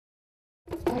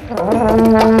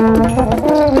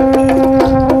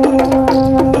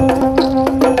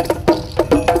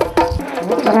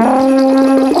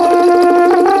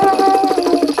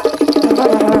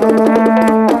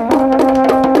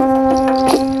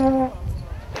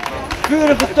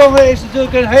Vurige Tongen is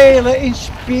natuurlijk een hele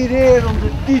inspirerende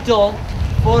titel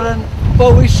voor een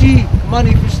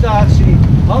poëziemanifestatie.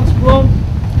 Hans Blom,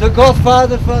 de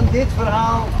godvader van dit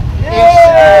verhaal, is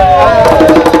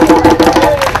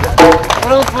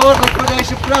verantwoordelijk voor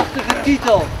deze prachtige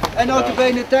titel. En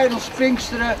notabene tijdens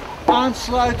Pinksteren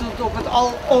aansluitend op het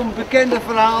alom bekende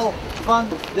verhaal van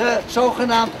de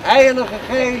zogenaamd Heilige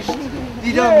Geest,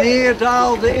 die dan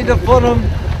neerdaalde in de vorm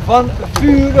van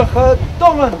vurige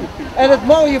tongen. En het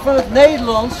mooie van het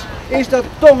Nederlands is dat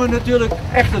tongen natuurlijk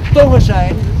echte tongen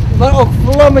zijn, maar ook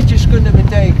vlammetjes kunnen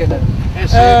betekenen.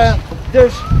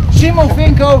 Dus Simon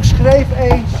Vinko schreef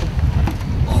eens: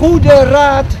 goede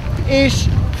raad is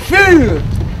vuur.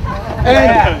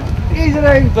 En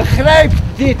iedereen begrijpt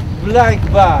dit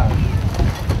blijkbaar.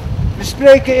 We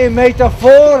spreken in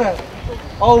metaforen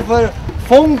over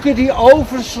vonken die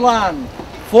overslaan,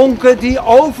 vonken die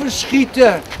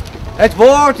overschieten. Het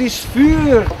woord is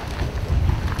vuur.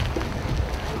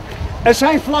 Er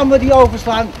zijn vlammen die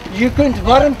overslaan. Je kunt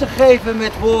warmte geven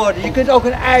met woorden. Je kunt ook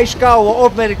een ijskoude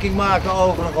opmerking maken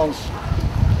overigens.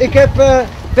 Ik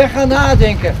ben gaan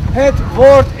nadenken. Het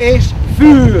woord is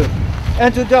vuur.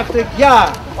 En toen dacht ik, ja,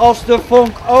 als de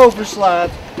vonk overslaat.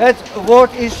 Het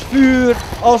woord is vuur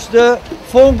als de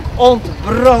vonk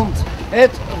ontbrandt.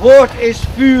 Het woord is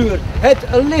vuur. Het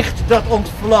licht dat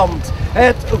ontvlamt.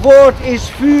 Het woord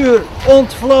is vuur.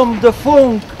 Ontvlam de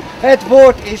vonk. Het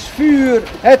woord is vuur,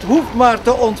 het hoeft maar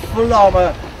te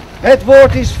ontvlammen. Het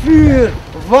woord is vuur,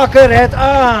 wakker het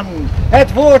aan.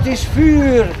 Het woord is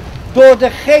vuur, door de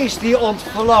geest die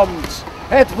ontvlamt.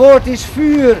 Het woord is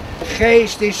vuur,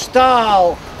 geest is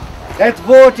staal. Het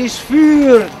woord is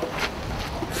vuur,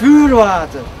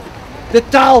 vuurwater. De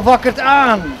taal wakkert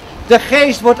aan, de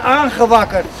geest wordt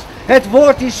aangewakkerd. Het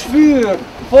woord is vuur,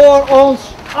 voor ons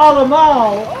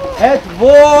allemaal. Het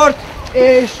woord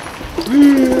is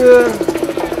vuur.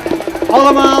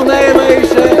 Allemaal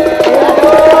meelezen.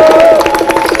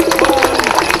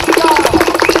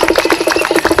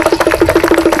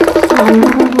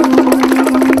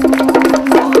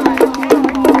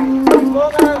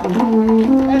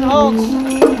 En Hans,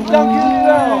 dank jullie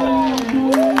wel.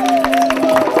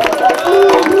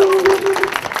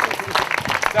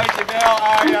 Dankjewel,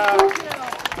 Arja.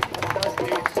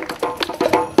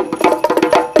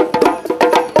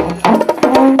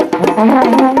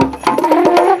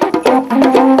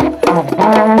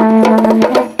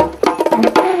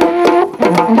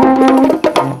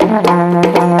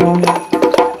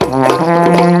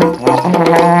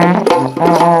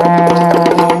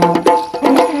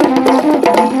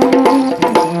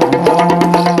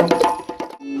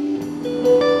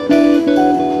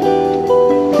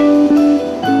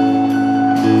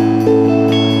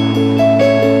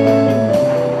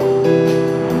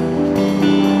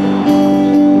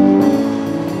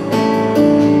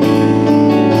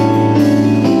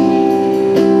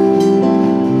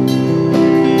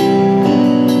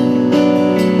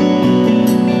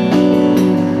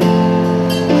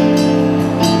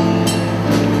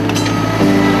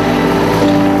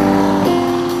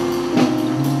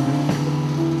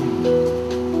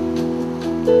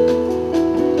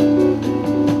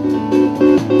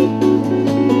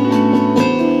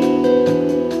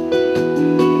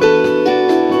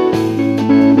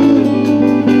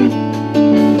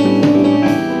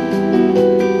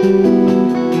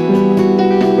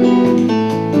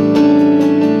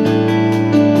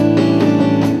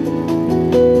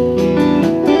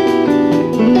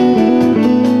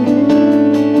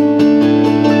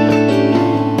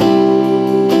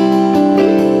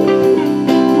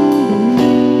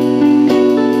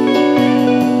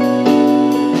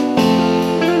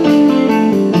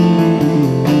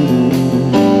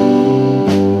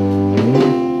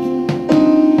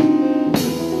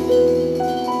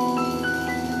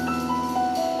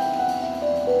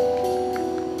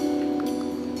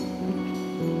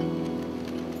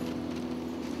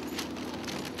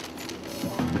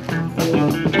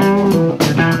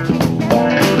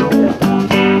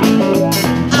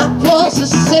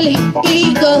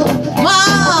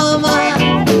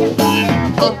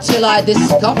 Until I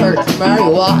discovered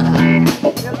marijuana.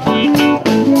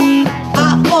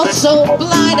 I was so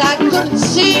blind I couldn't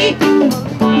see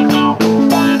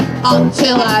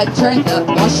until I drank that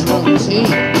mushroom tea.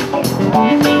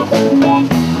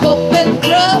 Up and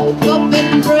through,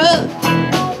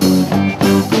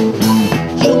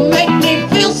 you make me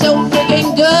feel so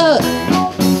freaking good.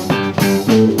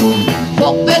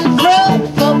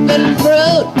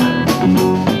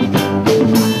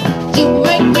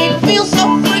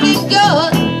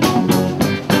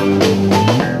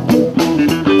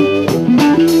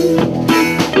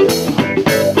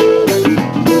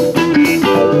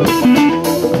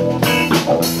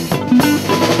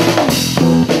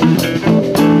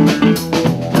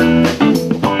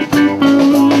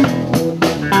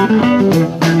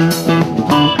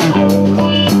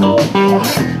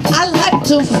 I like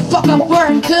to fuck up where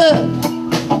I could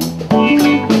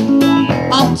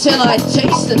until I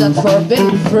tasted that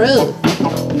forbidden fruit.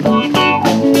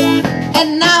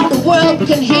 And now the world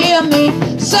can hear me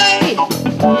say,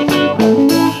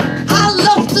 I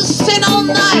love to sin all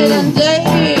night and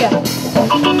day.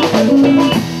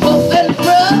 Forbidden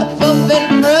fruit,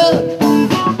 forbidden fruit.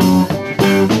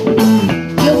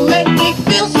 You make me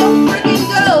feel so freaking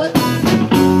good.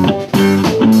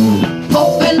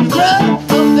 Forbidden fruit,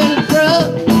 forbidden fruit.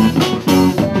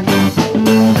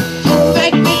 You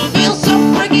make me feel so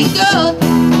freaking good.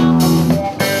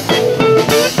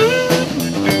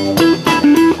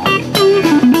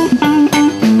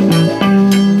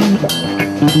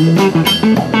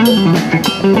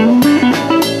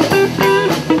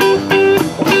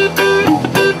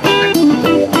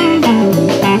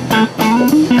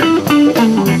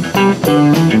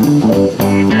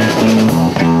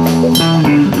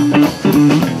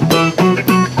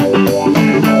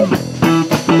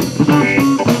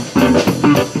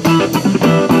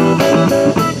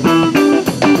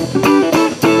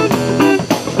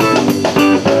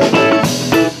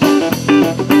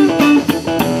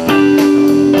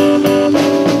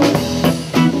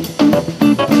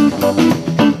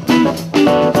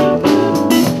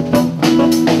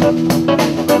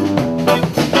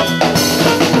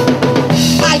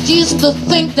 To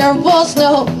think there was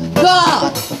no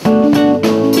God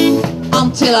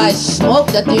until I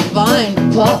smoked that divine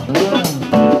pot.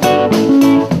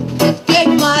 It gave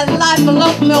my life a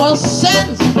lot more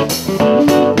sense.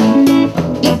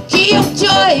 The key of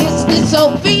joy is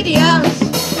disobedience.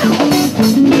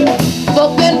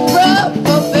 Forbidden fruit,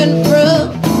 forbidden fruit.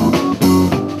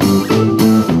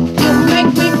 You make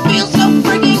me feel so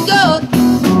freaking good.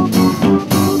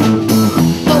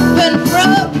 Forbidden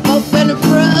fruit, forbidden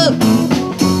fruit.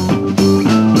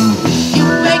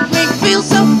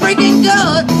 So freaking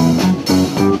good.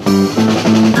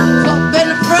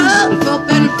 Forbidden fruit,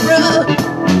 forbidden fruit.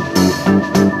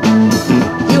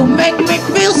 You make me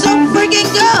feel so freaking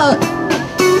good.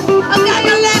 I got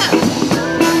your left.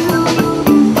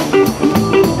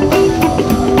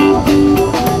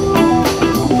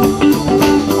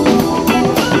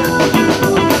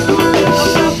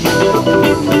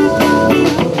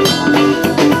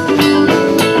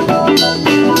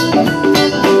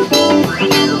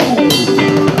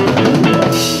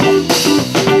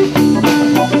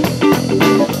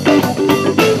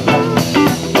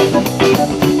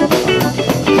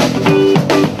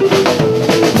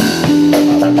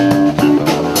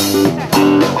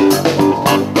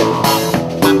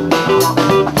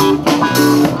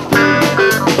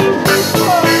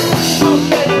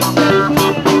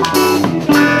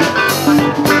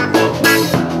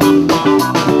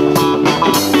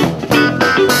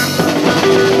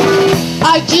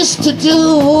 To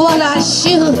do what I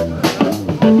should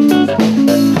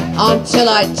until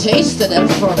I tasted that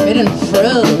forbidden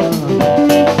fruit.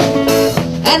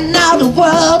 And now the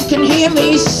world can hear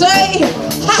me say,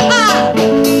 ha ha,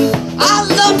 I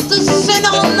love to sin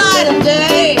all night and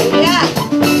day. Yeah.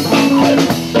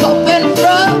 Forbidden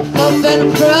fruit,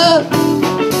 forbidden fruit.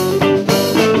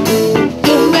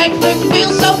 You make me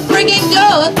feel so freaking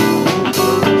good.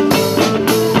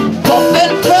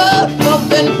 Forbidden fruit,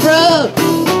 forbidden fruit.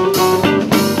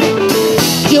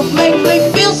 You make me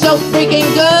feel so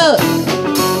freaking good.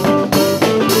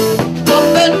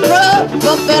 Forbidden fruit,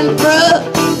 forbidden fruit.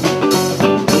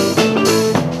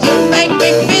 You make me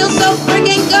feel so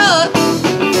freaking good.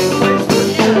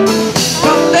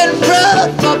 Forbidden fruit,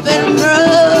 forbidden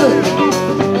fruit.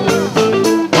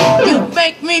 You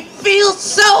make me feel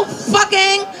so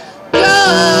fucking good.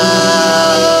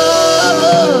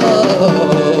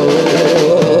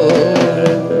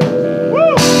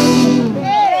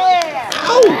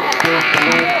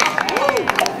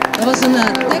 Dat was een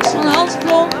tekst van Hans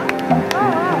Blom.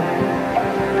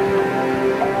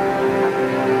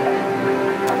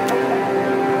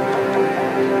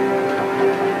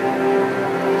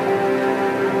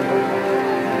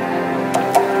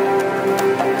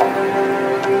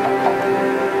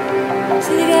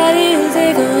 See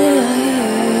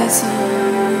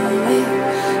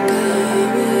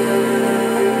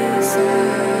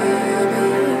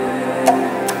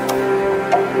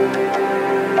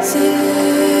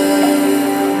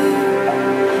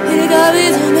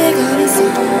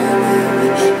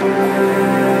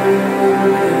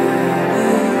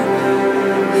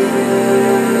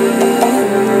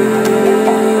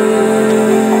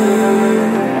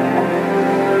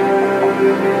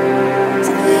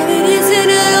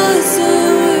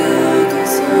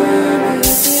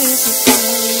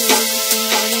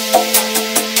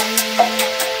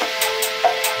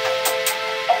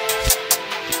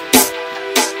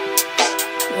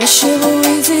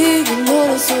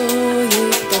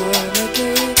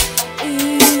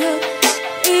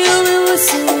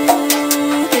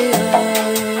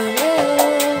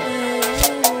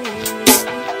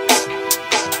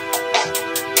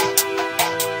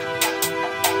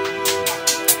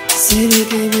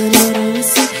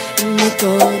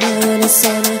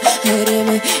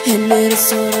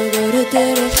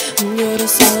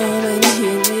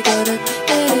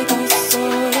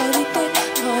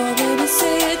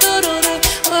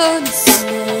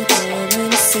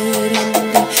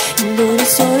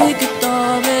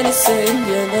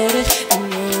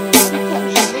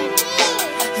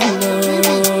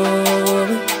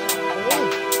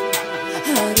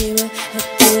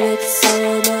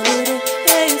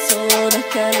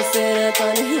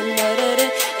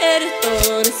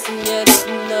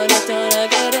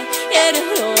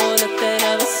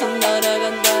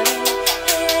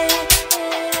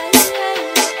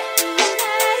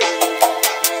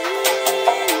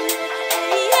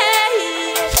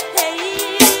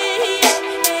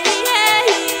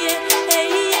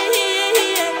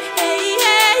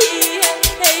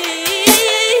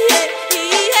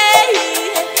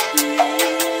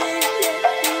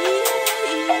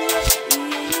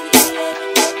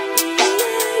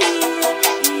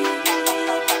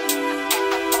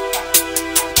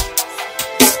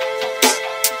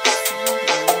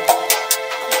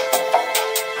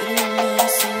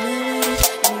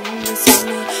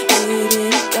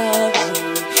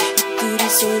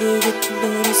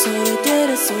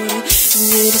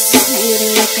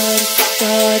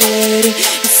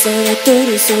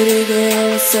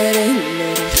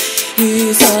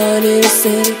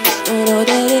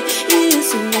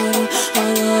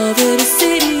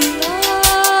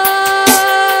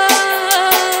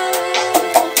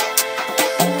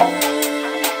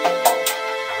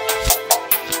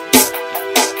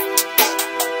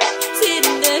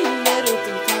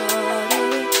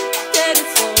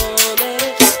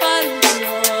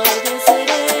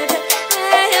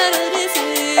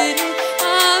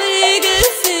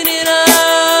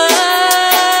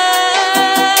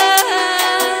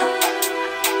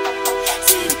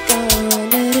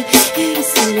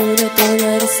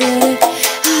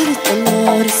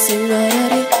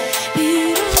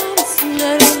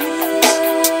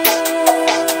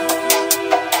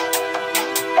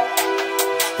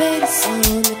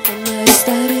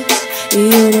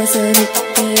Io ma sarei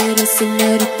te, se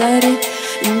meritare,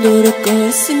 non lo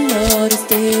corsi, non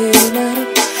restare.